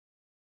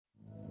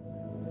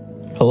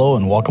Hello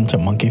and welcome to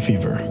Monkey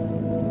Fever.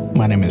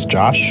 My name is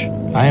Josh.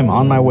 I am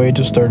on my way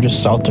to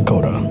Sturgis, South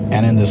Dakota,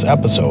 and in this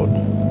episode,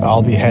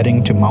 I'll be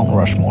heading to Mount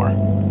Rushmore.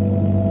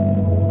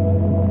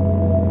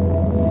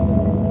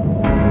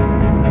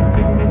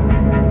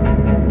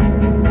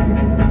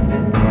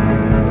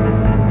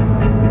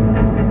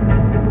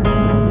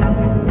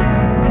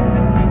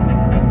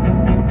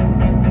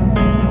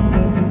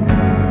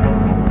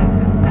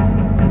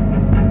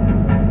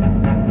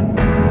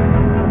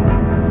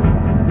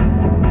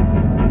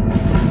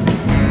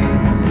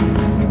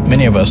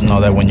 Many of us know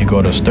that when you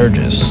go to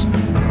Sturgis,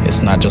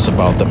 it's not just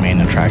about the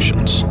main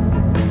attractions.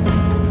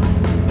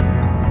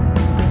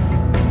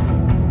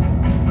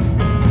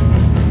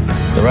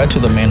 The ride to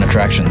the main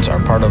attractions are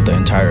part of the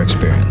entire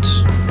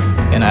experience,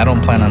 and I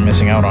don't plan on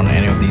missing out on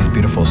any of these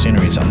beautiful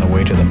sceneries on the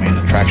way to the main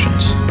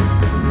attractions.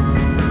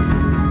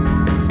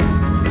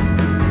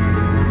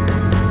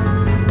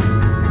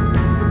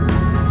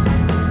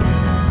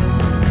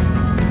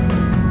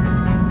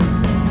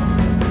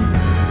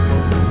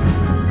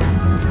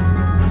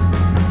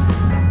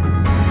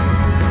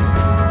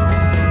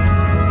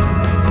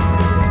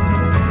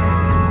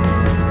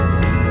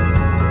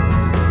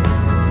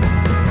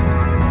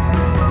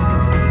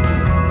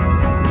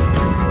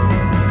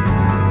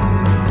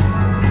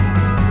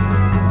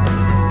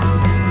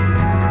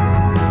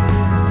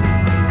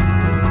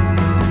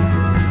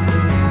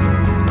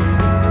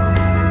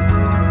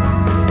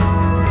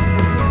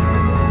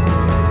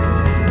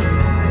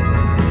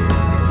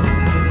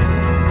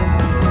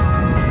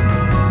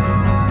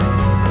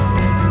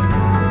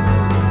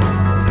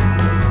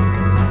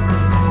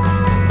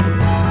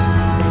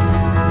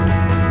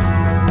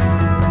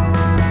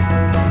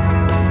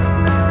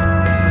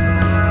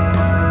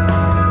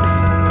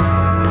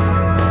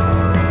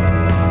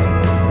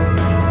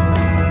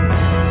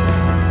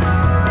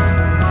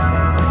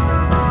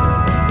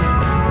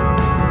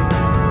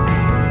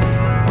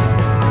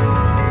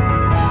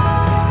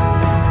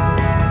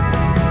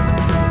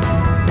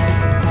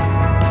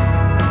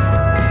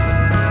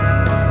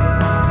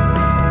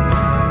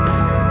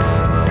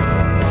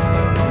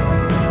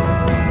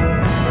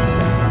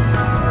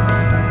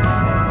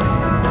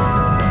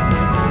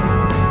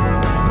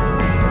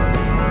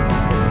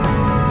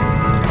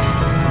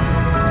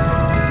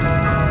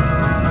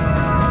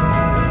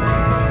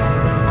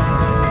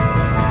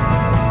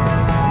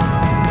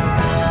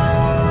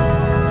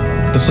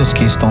 This is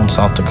Keystone,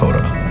 South Dakota.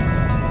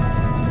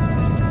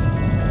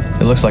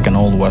 It looks like an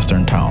old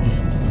western town,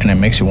 and it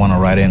makes you want to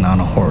ride in on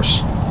a horse.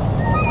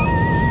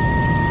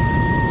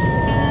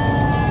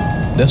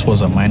 This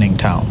was a mining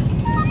town.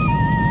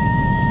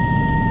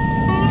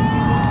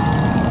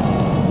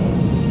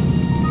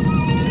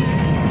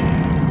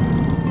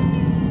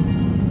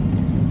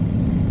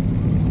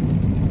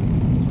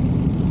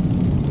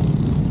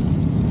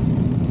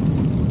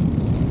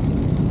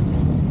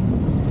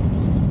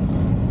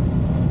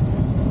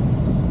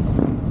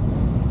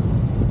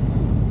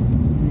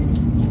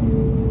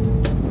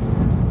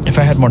 If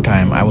I had more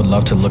time, I would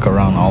love to look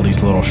around all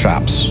these little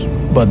shops,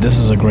 but this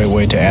is a great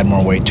way to add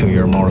more weight to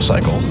your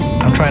motorcycle.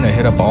 I'm trying to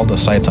hit up all the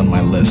sites on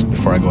my list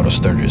before I go to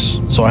Sturgis,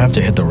 so I have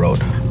to hit the road.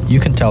 You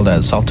can tell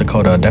that South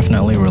Dakota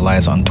definitely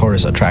relies on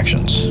tourist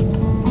attractions.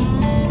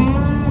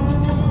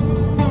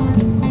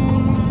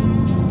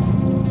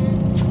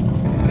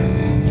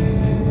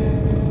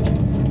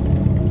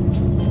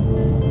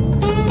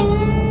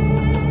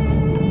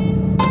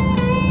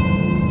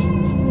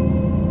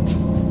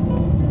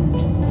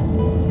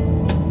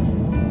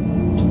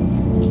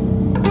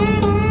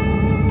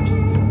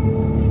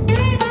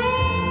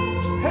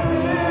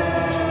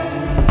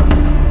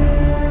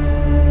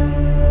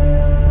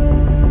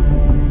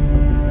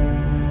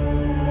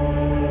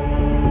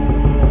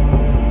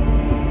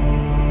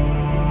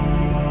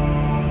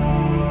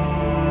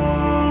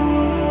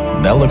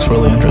 That looks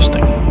really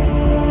interesting.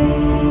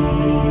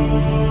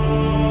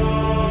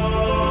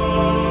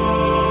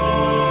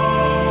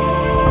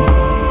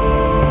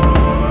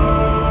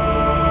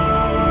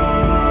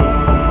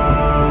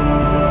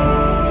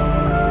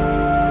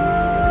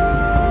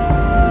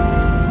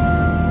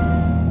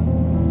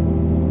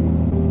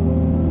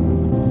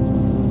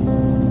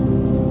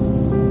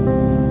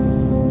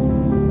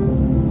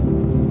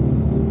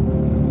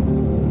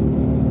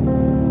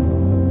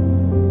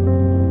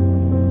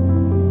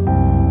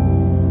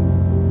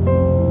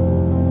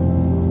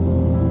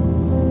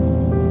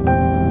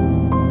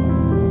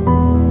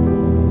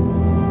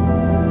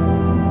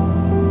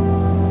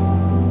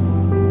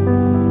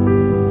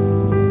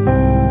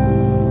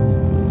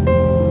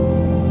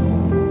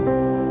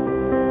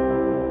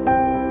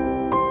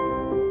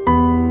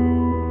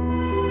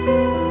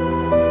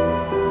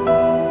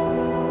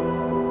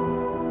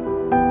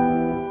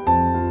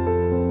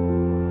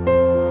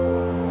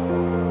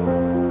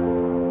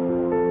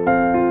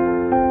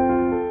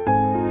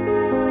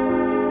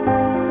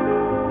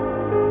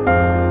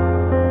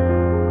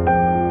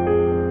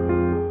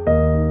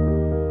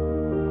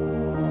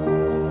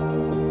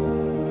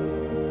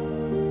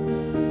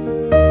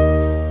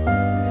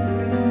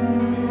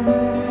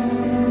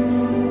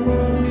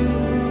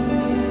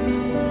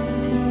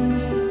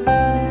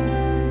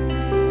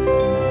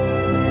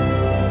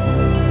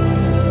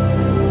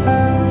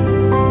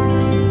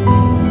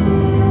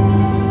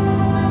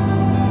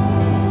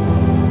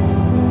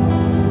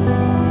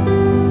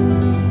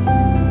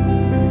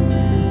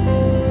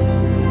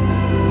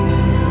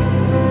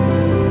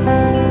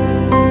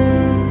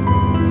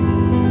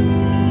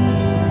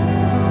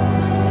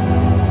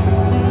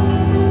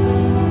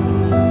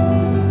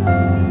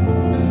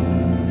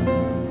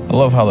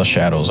 love how the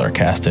shadows are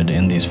casted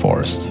in these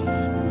forests.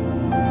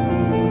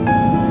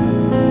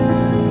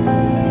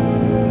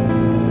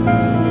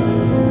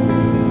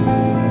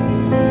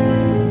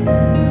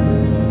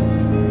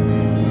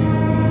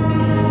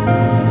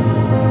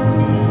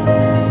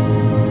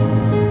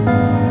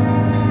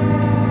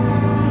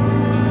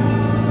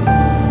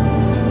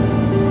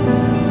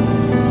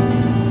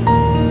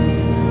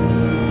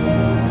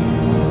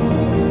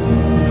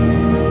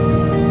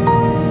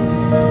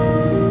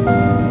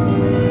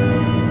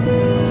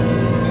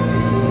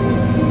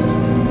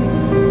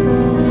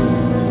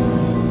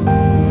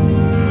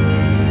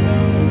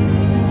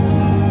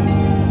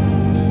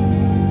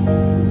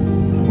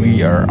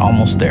 We are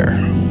almost there.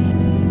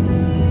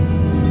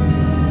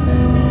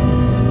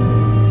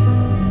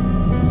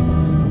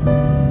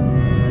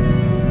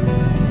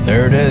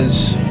 There it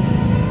is.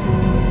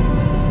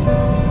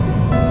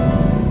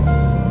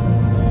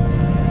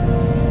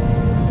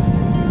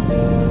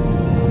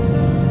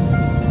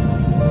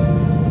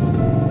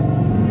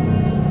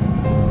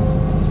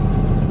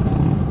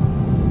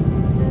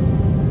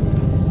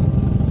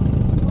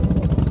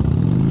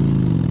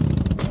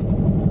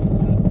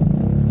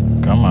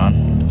 Come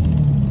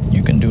on.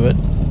 You can do it.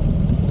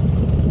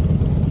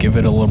 Give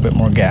it a little bit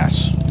more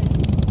gas.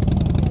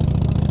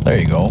 There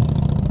you go.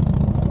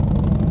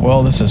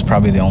 Well, this is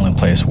probably the only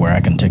place where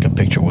I can take a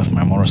picture with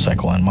my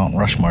motorcycle and Mount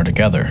Rushmore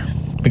together,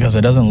 because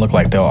it doesn't look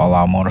like they'll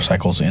allow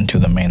motorcycles into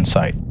the main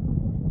site.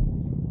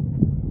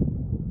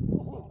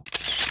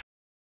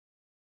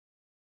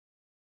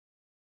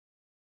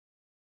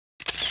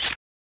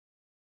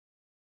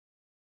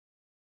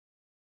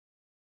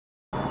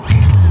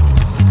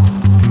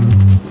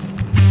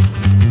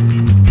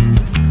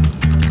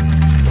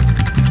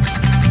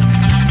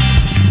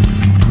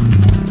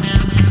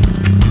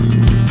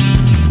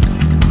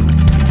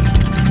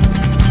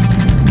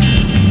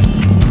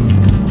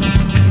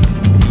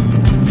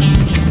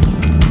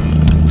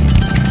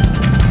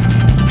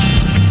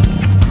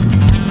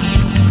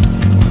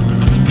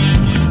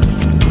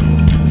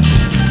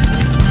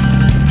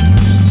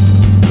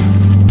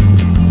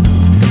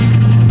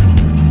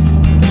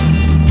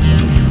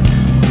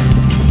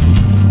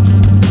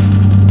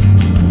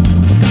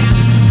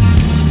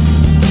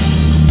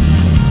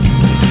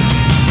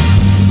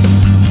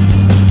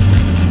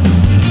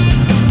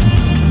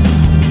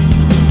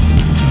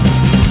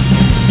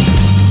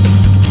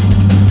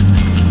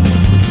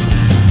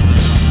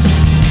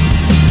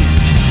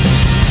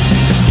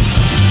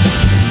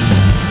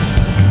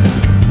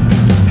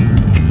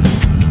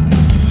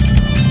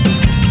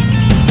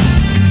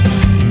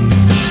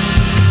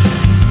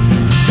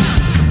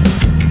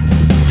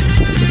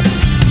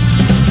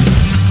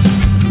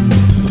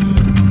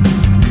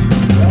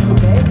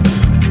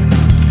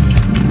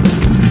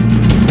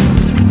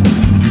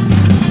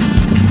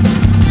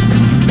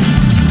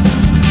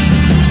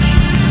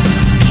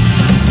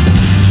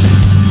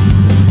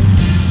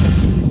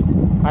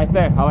 Hi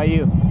sir, how are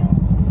you?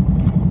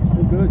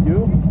 Good,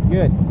 you?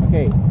 Good.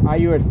 Okay. Are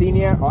you a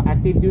senior or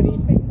active duty?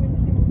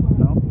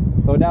 No.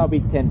 So that'll be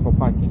 10 for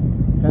parking.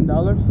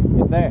 $10?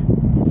 Yes sir.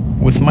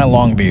 With my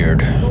long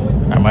beard,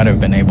 I might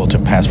have been able to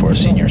pass for a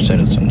senior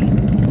citizen.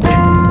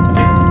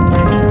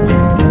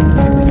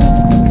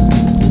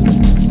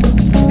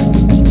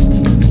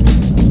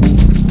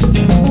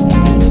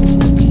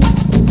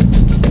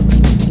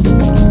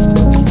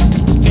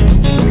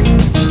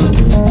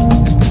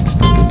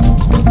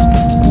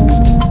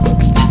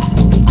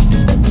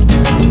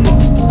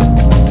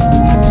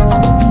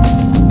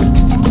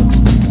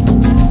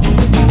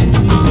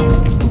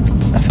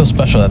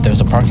 Special that there's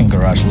a parking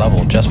garage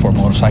level just for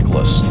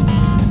motorcyclists,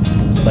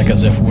 like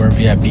as if we're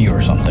VIP or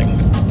something.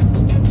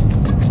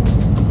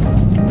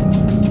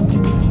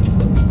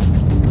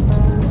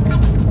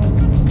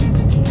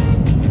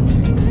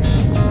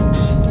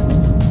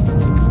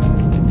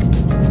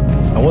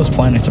 I was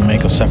planning to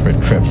make a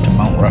separate trip to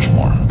Mount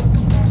Rushmore,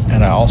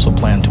 and I also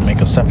planned to make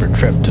a separate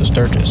trip to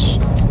Sturgis,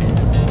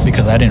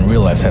 because I didn't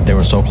realize that they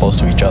were so close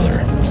to each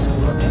other.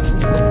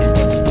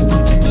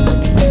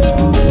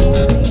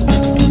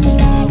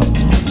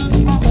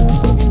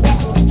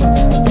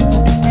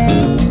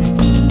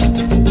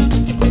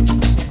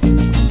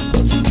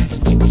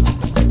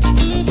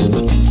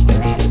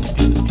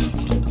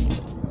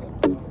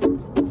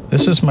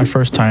 This is my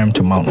first time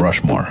to Mount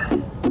Rushmore.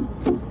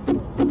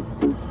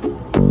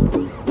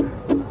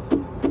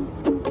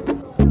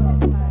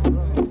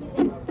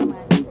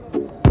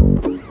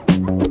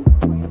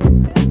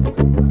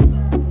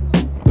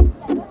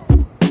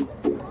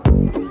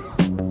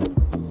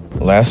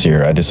 Last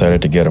year, I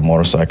decided to get a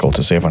motorcycle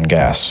to save on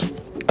gas.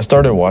 I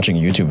started watching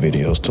YouTube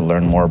videos to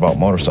learn more about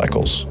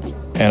motorcycles,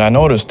 and I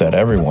noticed that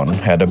everyone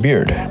had a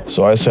beard.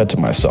 So I said to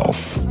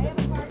myself,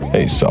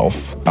 "Hey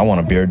self, I want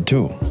a beard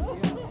too."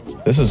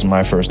 This is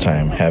my first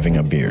time having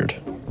a beard.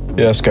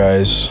 Yes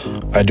guys,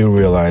 I do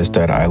realize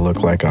that I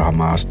look like a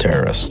Hamas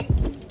terrorist.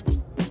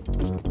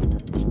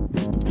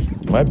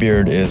 My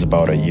beard is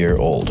about a year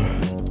old.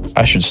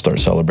 I should start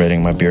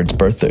celebrating my beard's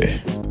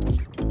birthday.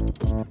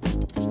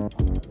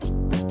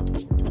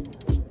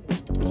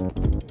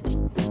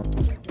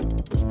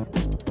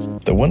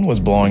 The wind was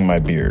blowing my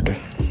beard.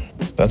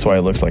 That's why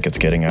it looks like it's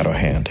getting out of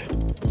hand.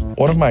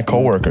 One of my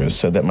coworkers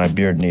said that my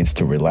beard needs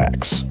to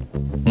relax.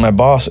 My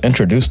boss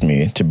introduced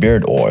me to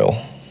beard oil.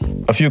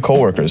 A few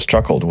coworkers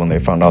chuckled when they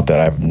found out that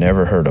I've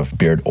never heard of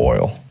beard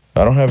oil.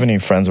 I don't have any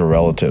friends or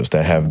relatives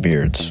that have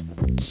beards,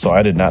 so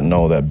I did not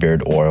know that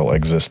beard oil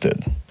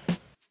existed.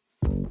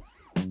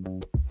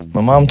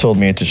 My mom told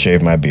me to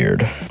shave my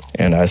beard,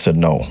 and I said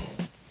no,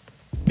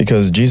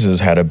 because Jesus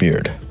had a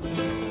beard.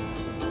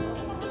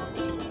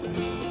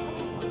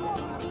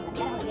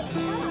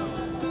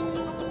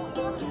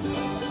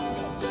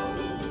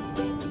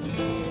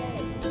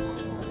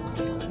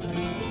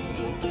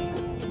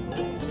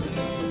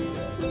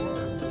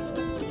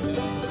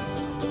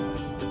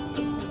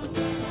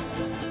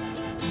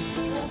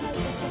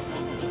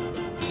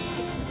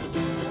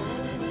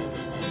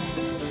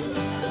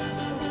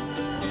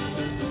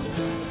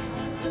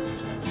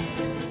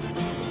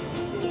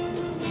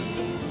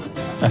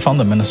 I found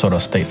the Minnesota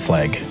state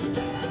flag.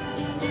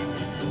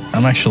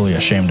 I'm actually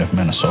ashamed of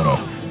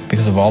Minnesota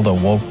because of all the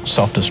woke,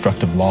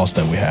 self-destructive laws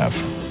that we have.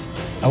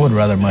 I would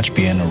rather much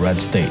be in a red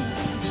state.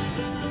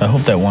 I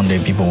hope that one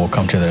day people will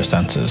come to their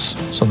senses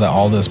so that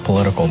all this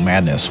political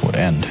madness would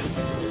end.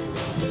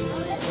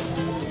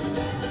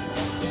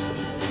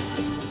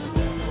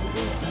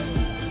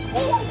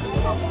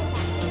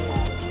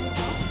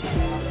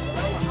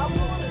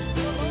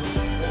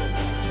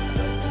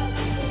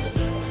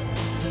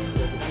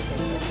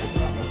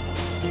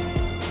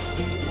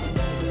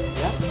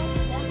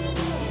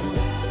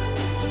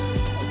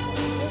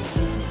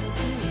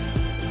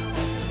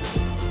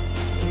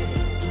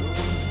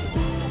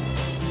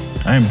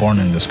 I am born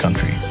in this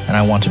country, and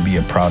I want to be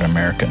a proud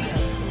American.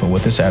 But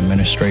with this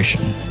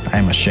administration, I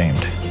am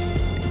ashamed.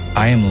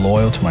 I am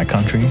loyal to my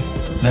country.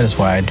 That is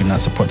why I do not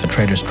support the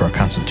traitors to our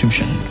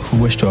Constitution,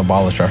 who wish to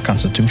abolish our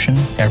Constitution,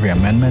 every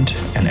amendment,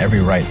 and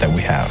every right that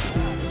we have.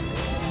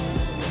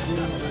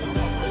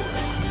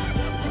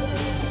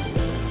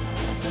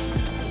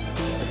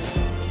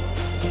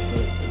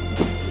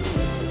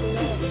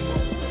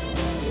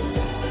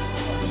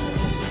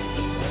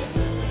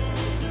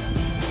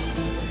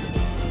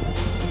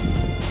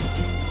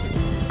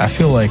 I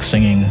feel like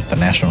singing the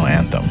national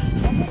anthem.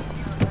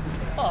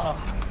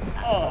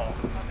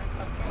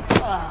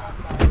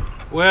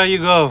 Where you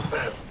go?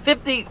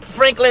 50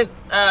 Franklin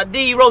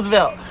D.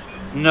 Roosevelt.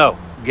 No,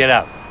 get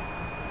out.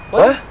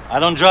 What? I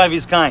don't drive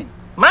his kind.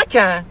 My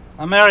kind?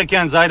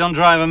 Americans, I don't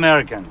drive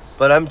Americans.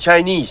 But I'm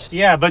Chinese.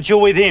 Yeah, but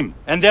you're with him.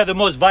 And they're the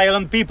most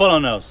violent people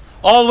on earth.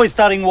 Always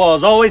starting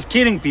wars, always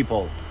killing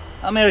people.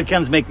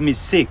 Americans make me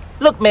sick.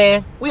 Look,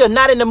 man, we are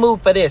not in the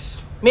mood for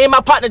this. Me and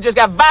my partner just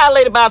got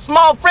violated by a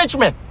small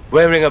Frenchman.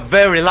 Wearing a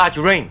very large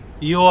ring.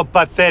 You're a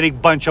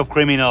pathetic bunch of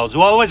criminals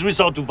who always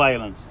resort to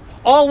violence.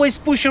 Always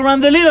push around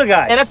the little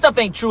guy. And that stuff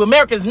ain't true.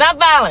 America's not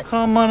violent.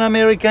 Come on,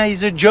 America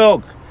is a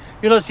joke.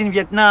 You lost in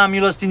Vietnam,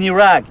 you lost in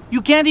Iraq.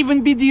 You can't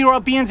even beat the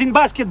Europeans in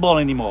basketball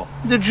anymore.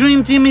 The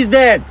dream team is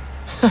dead.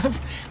 I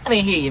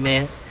didn't hear you,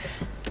 man.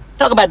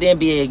 Talk about the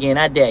NBA again.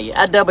 I dare you.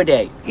 I double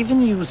dare you.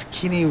 Even you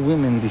skinny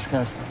women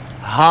disgust me.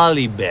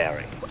 Holly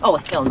Berry. Oh,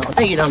 hell no.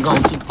 There you done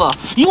gone too far.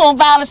 You want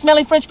violence,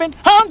 smelly Frenchman?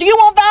 Huh? Do you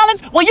want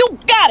violence? Well, you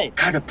got it.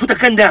 Gotta put the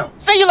gun down.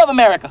 Say you love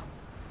America.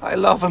 I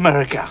love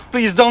America.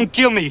 Please don't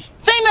kill me.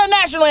 Sing the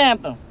national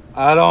anthem.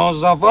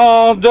 Allons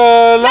enfants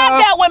de la... Not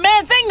that one,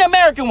 man. Sing the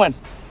American one.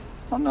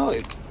 I know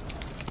it.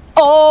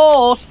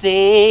 Oh,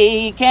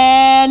 say,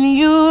 can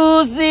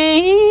you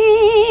see?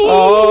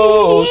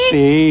 Oh,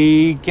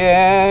 see,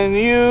 can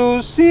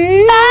you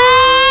see?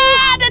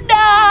 Ah, the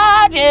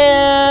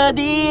Dodger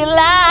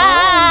delight.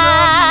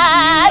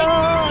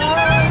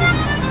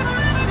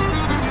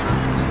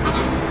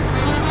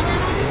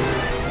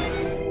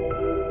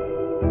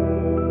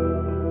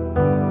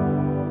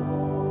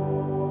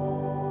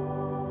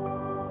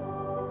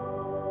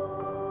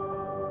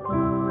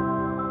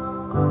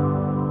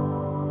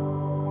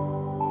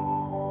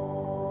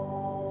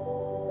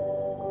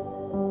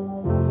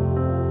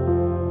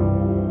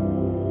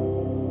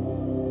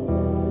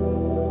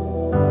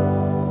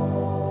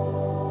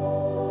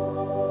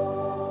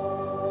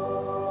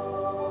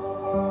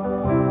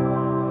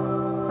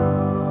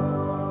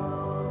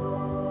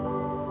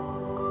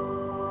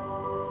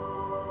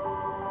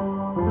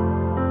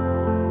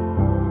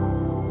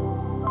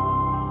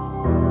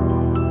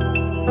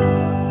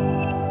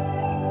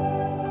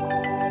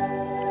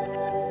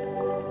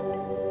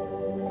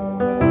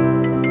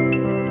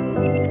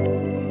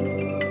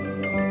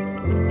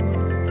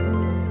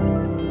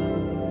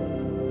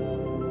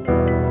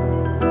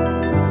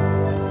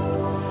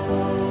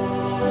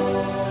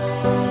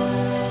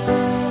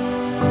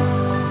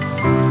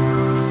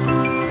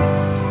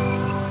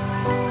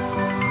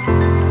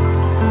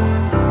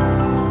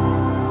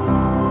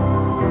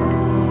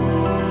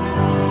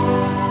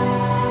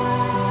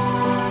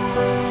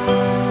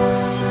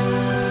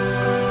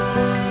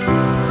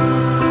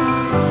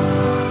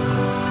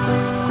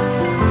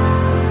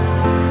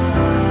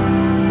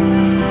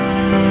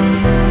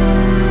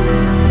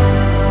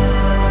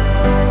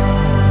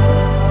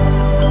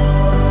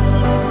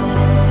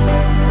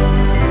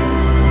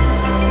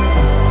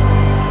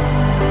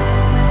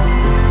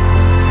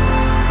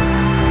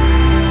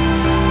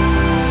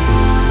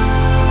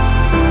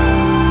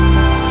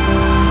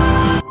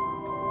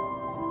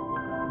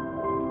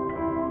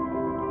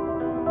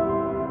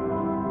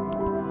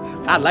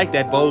 I like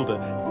that boulder.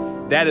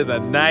 That is a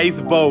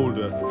nice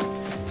boulder.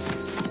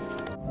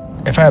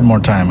 If I had more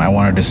time, I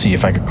wanted to see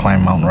if I could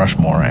climb Mount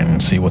Rushmore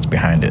and see what's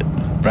behind it.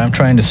 But I'm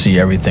trying to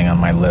see everything on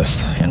my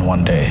list in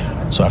one day,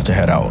 so I have to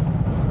head out.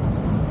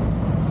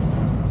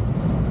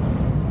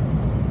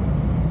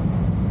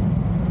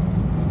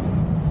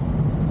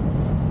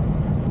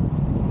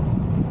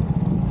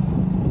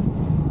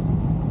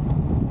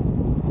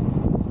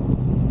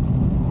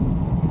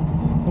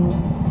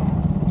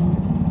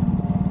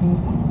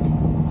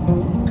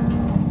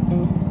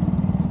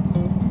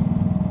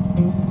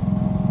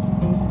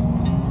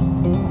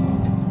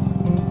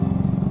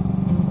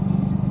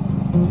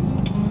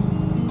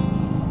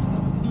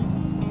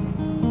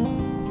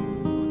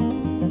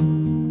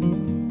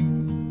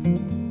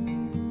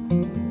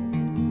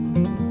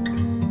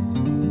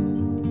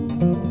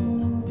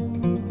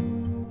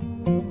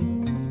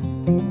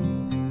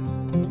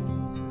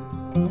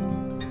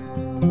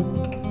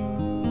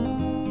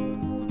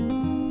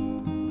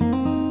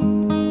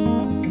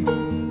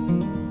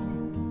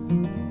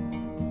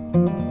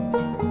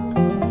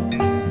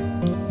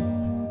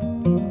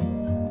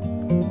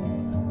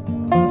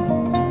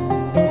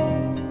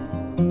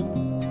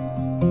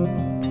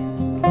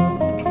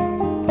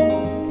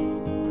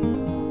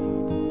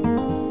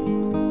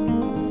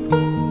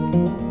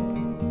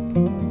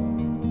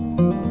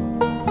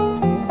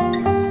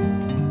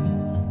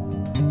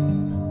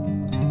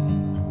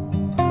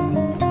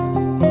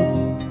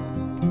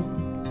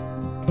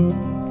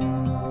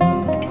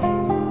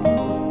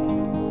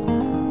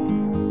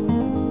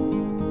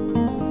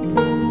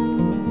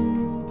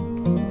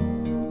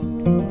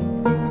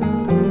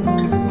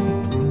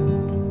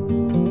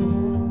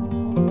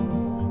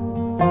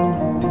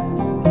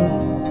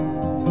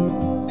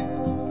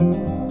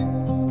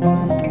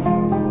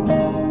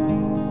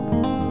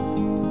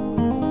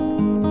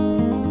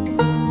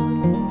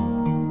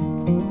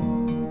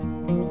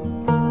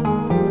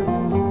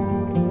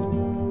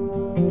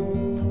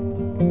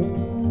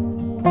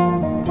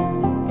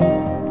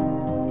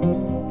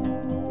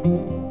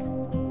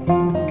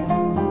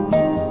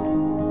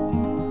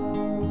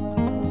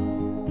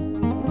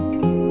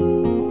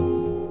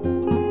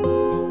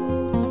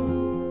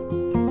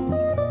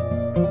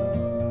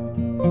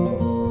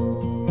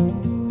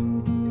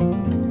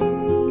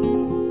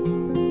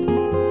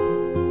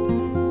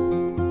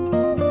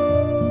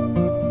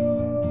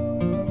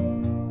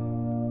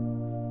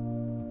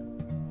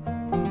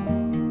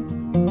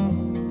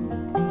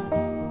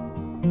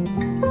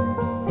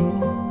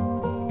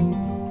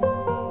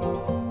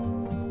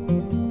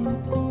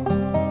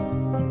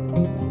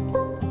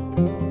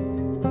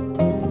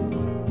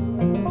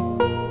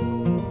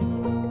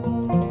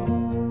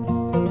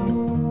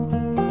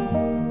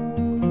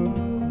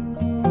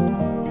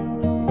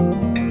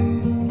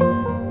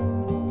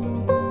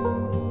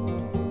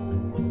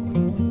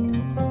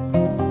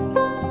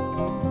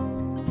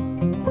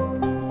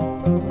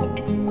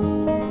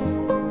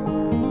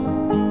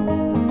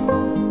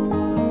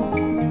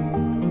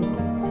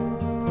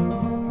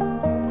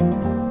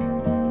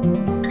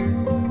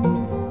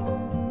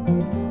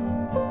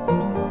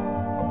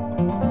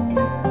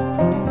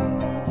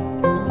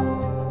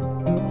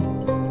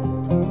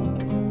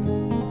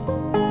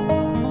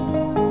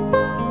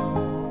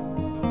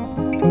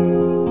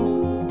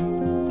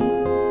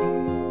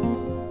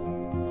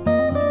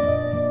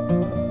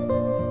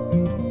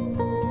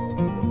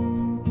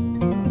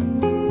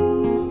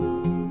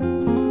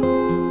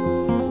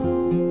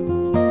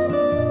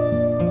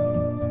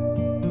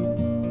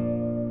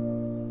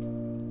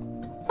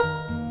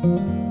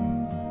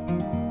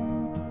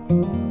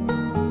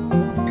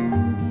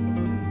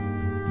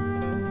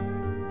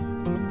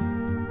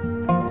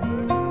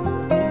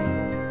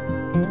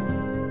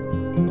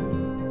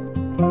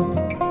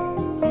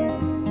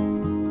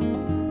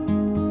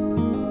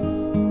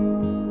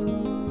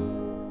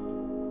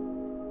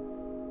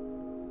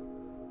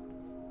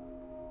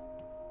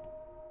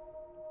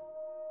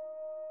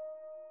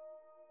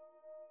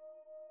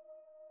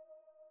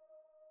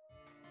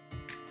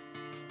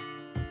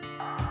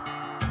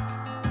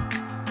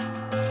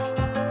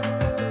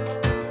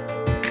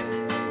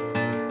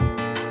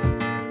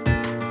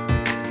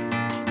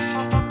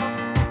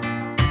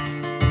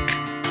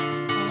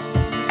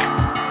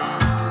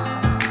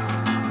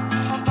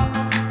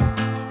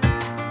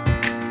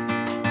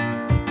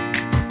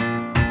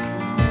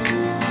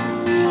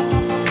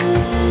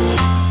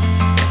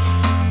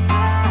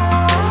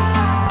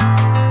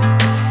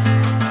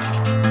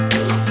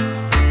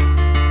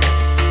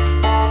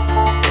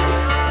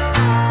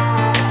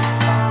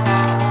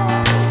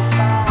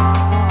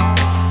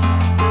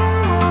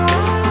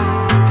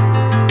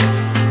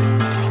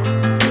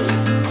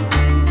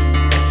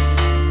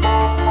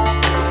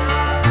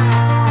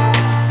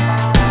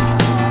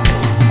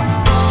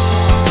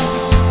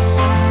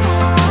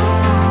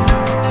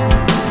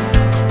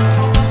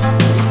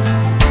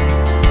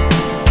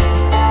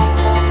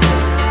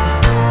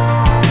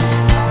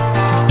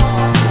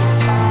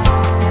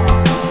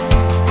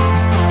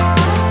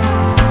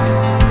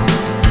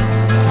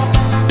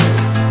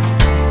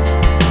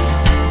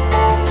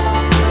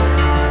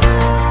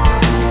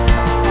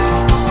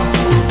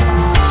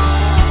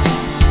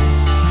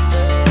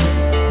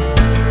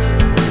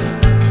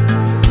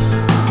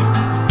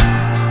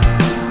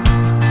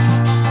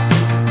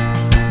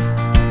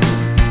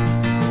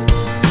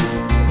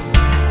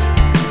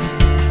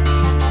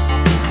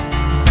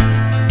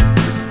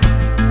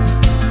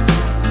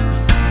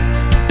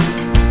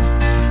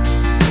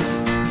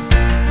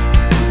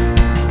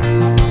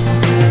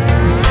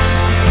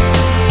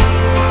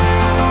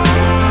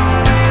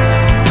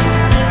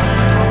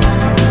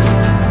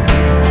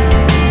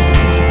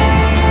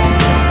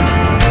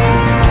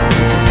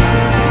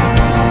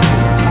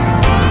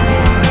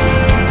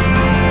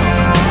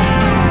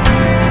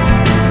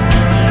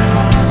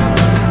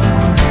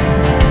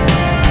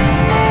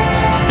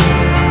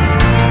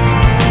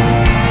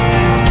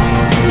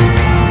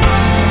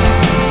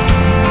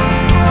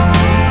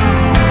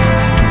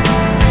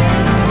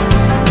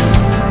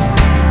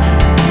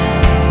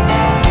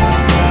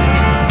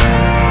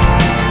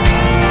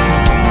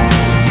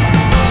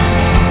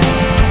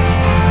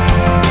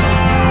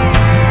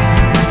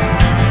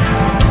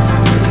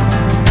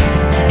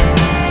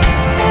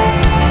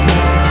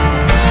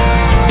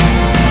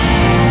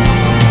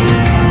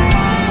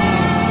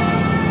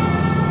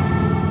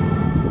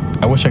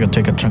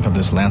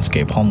 this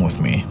landscape home with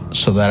me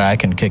so that I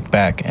can kick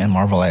back and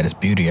marvel at its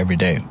beauty every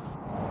day.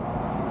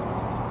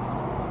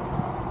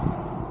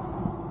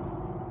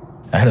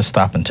 I had to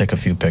stop and take a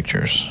few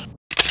pictures.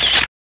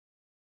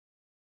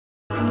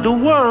 The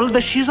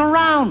world she's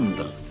around.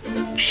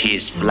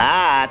 She's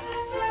flat.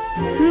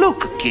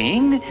 Look,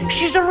 King,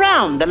 she's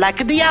round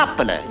like the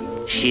apple.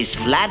 She's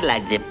flat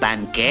like the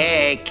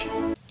pancake.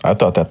 I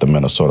thought that the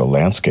Minnesota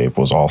landscape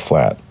was all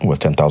flat with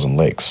 10,000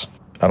 lakes.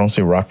 I don't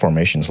see rock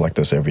formations like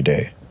this every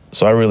day,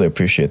 so I really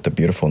appreciate the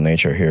beautiful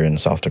nature here in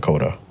South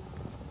Dakota.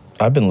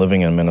 I've been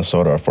living in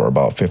Minnesota for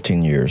about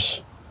 15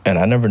 years, and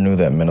I never knew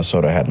that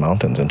Minnesota had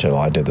mountains until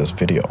I did this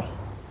video.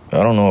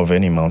 I don't know of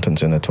any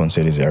mountains in the Twin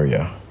Cities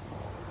area.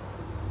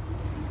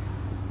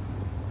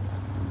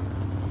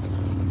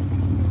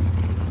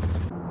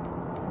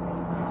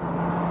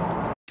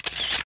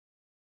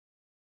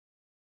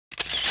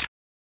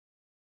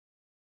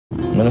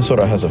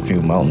 Minnesota has a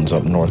few mountains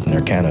up north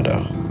near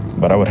Canada,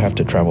 but I would have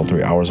to travel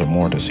 3 hours or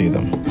more to see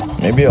them.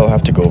 Maybe I'll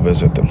have to go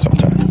visit them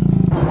sometime.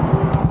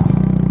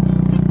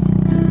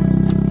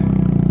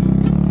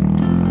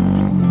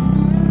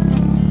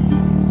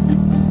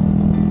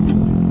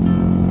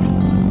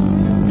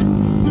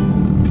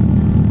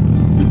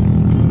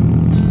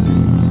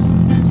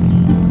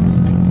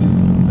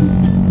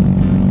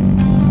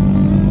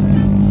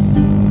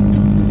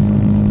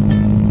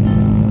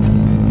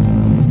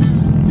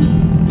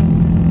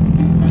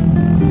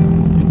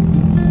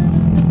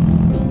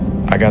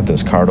 I got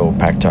this Cardo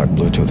PackTalk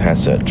Bluetooth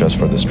headset just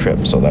for this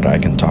trip so that I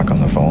can talk on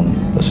the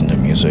phone, listen to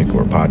music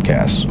or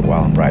podcasts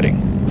while I'm riding.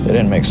 It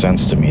didn't make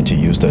sense to me to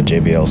use the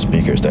JBL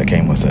speakers that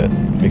came with it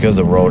because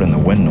the road and the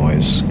wind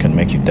noise can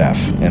make you deaf,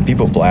 and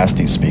people blast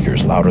these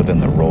speakers louder than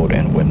the road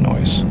and wind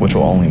noise, which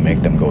will only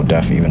make them go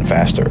deaf even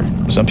faster.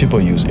 Some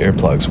people use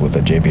earplugs with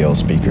the JBL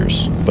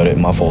speakers, but it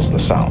muffles the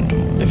sound.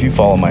 If you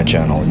follow my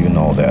channel, you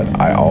know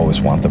that I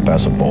always want the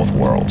best of both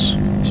worlds.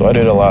 So I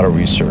did a lot of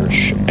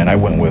research, and I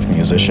went with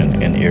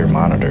musician in-ear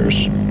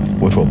monitors,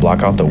 which will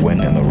block out the wind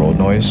and the road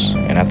noise,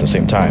 and at the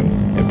same time,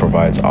 it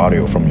provides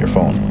audio from your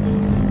phone.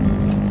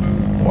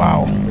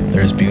 Wow,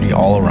 there's beauty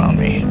all around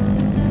me.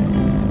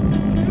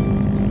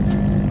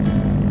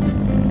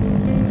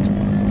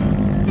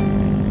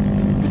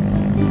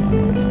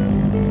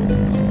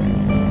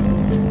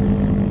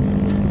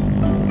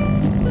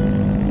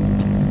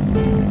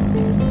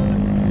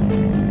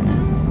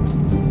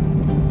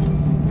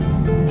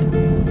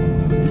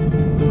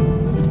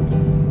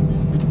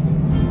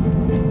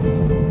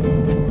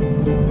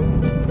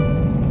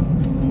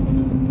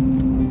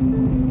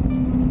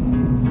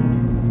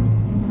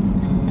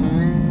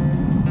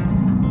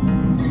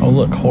 Oh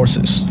look,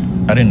 horses.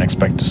 I didn't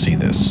expect to see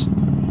this.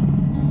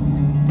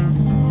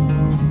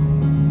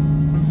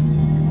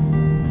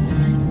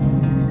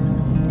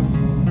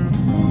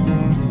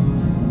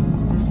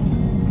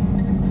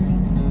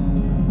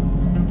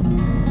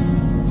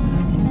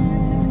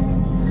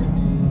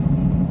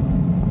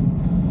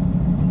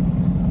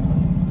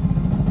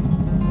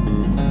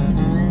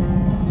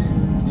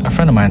 A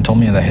friend of mine told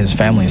me that his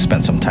family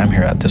spent some time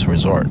here at this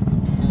resort.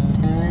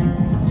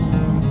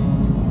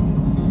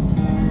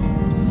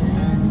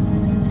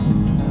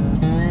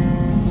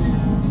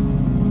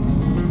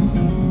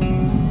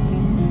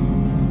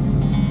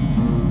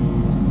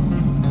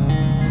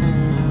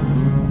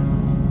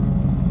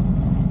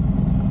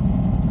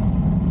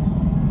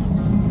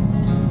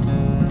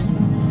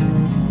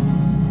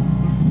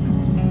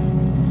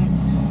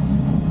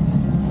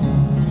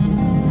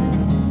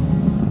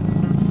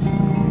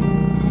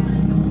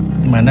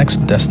 My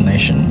next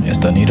destination is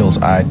the Needle's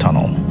Eye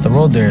Tunnel. The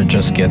road there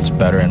just gets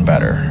better and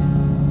better.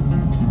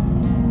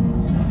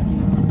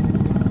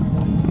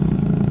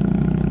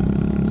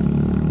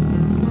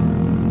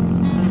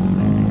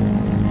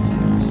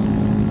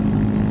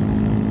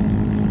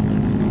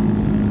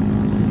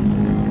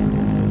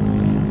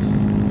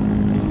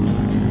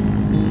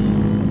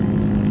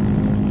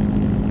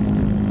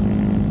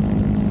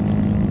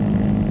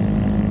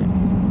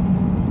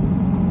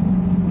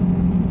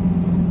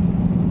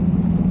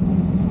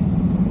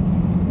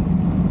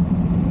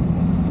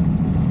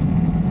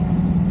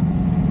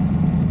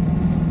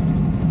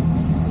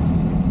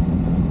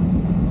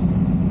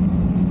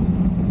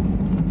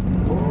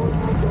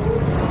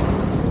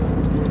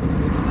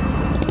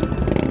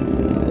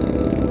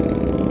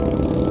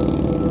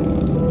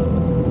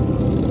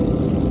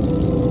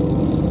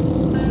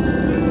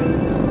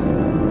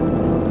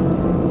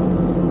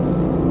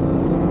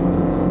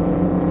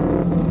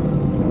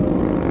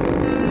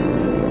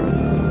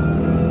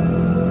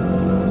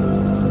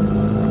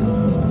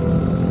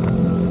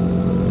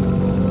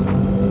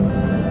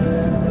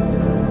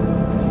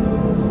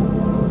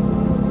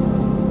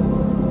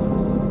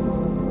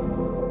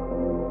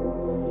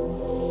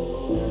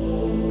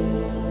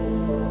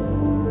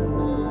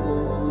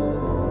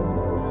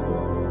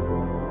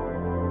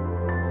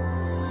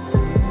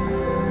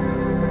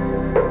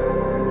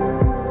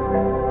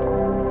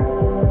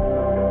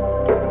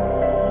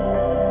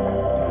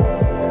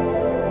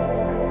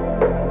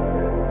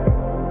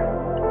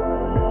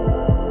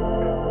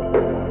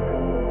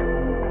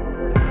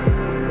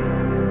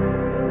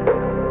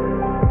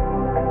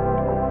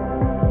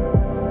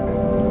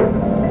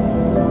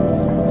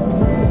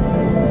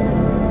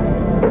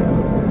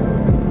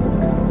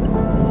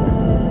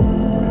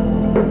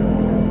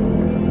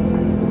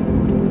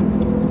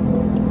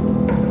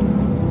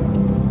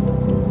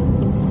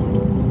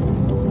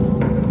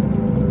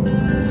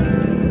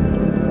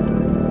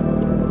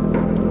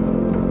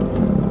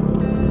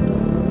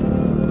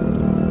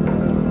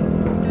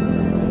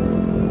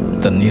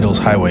 the Needles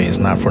Highway is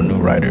not for new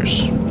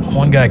riders.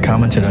 One guy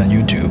commented on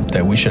YouTube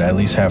that we should at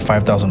least have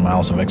 5,000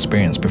 miles of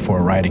experience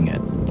before riding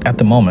it. At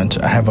the moment,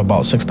 I have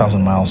about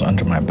 6,000 miles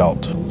under my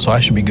belt, so I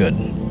should be good.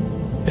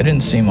 It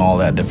didn't seem all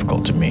that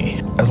difficult to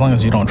me. As long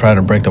as you don't try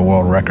to break the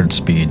world record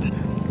speed,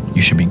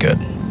 you should be good.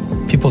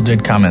 People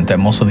did comment that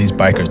most of these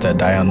bikers that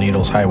die on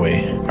Needles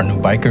Highway are new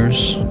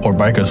bikers or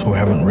bikers who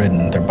haven't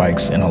ridden their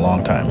bikes in a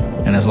long time.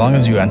 And as long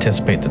as you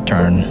anticipate the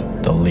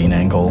turn, the lean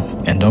angle,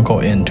 and don't go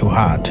in too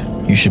hot,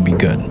 you should be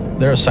good.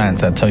 There are signs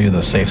that tell you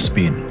the safe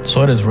speed,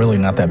 so it is really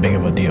not that big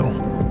of a deal.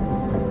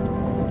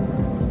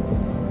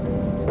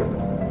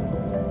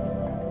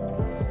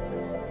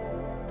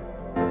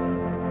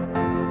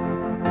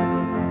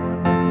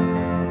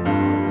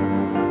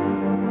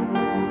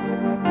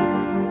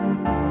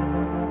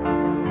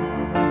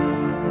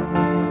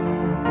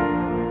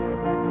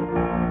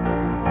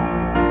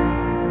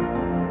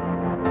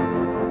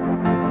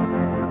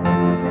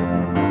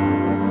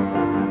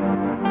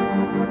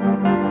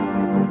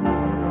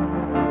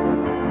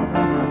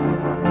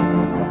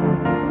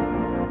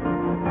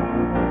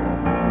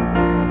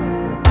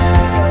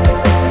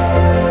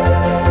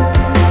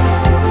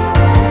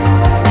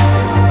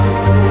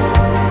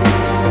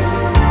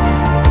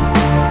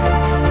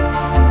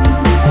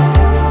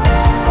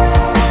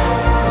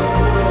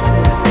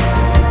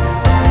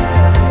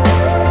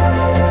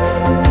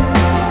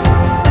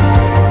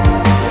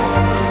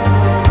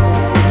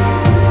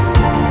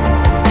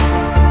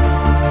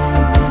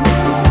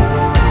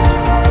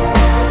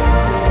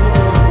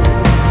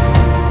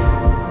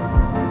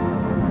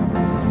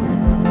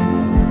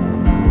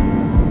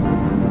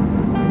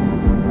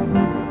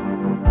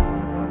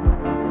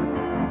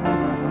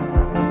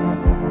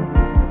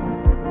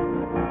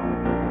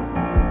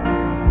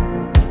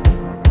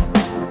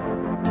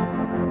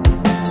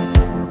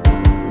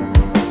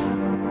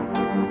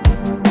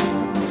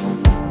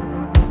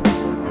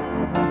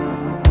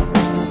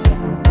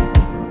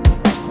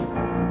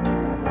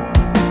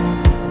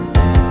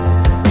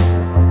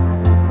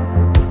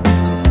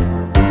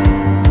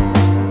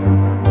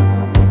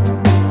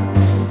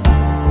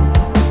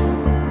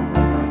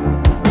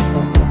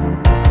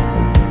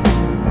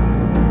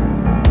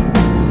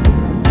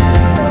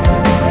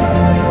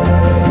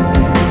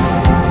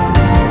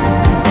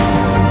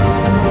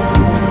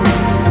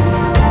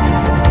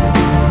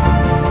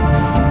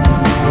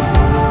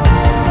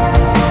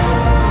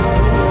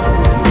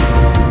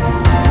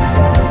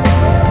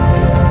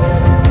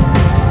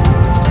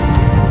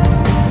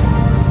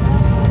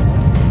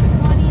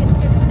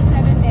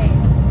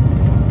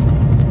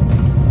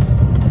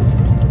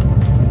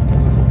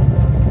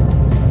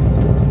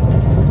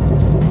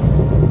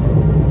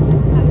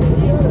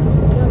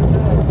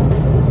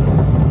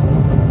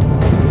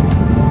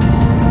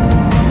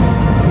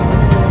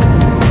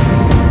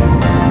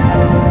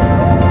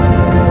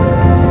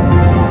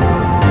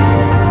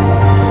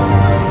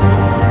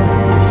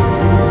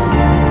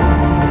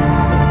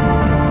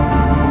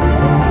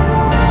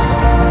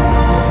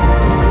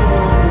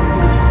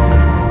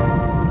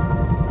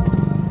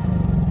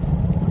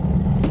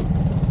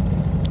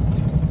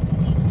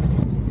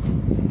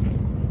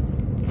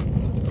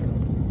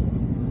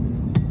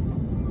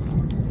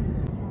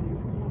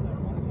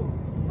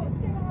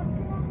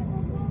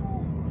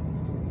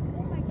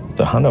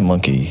 The Honda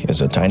Monkey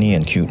is a tiny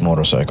and cute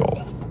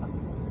motorcycle.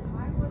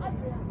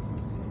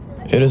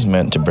 It is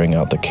meant to bring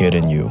out the kid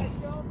in you.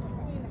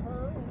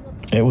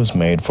 It was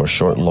made for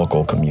short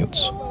local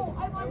commutes.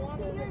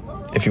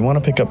 If you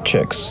want to pick up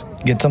chicks,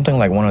 get something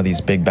like one of these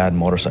big bad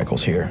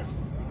motorcycles here.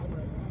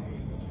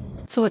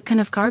 So what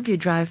kind of car do you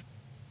drive?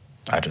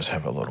 I just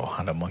have a little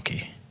Honda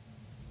Monkey.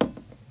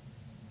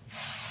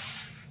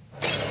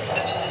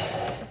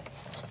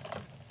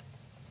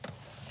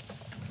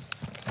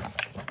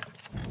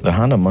 The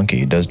Honda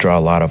Monkey does draw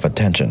a lot of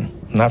attention,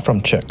 not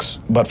from chicks,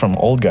 but from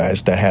old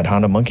guys that had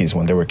Honda Monkeys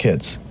when they were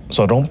kids.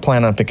 So don't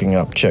plan on picking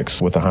up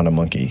chicks with a Honda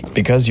Monkey,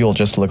 because you'll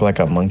just look like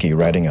a monkey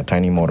riding a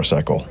tiny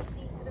motorcycle.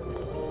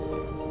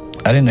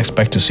 I didn't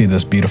expect to see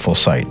this beautiful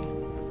sight.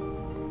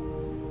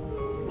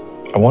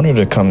 I wanted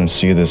to come and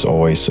see this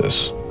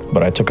oasis,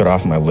 but I took it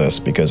off my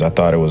list because I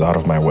thought it was out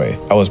of my way.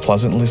 I was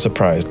pleasantly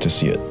surprised to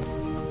see it.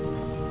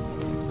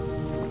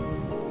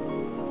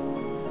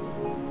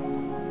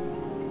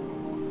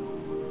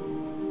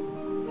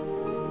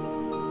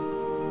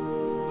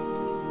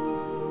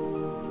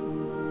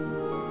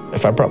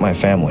 If I brought my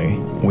family,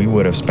 we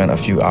would have spent a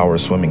few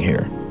hours swimming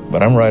here.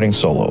 But I'm riding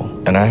solo,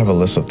 and I have a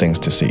list of things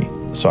to see,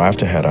 so I have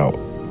to head out.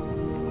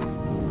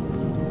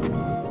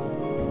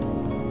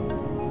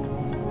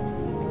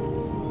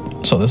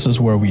 So this is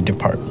where we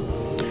depart.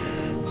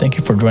 Thank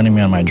you for joining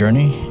me on my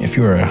journey. If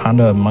you are a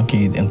Honda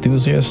Monkey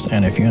enthusiast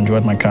and if you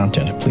enjoyed my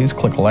content, please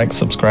click like,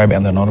 subscribe,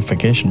 and the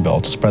notification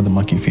bell to spread the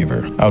monkey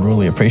fever. I would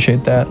really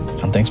appreciate that,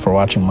 and thanks for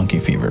watching Monkey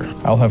Fever.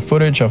 I'll have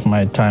footage of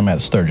my time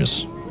at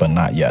Sturgis, but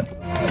not yet.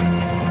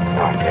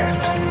 Not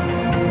yet.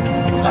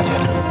 Not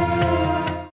yet.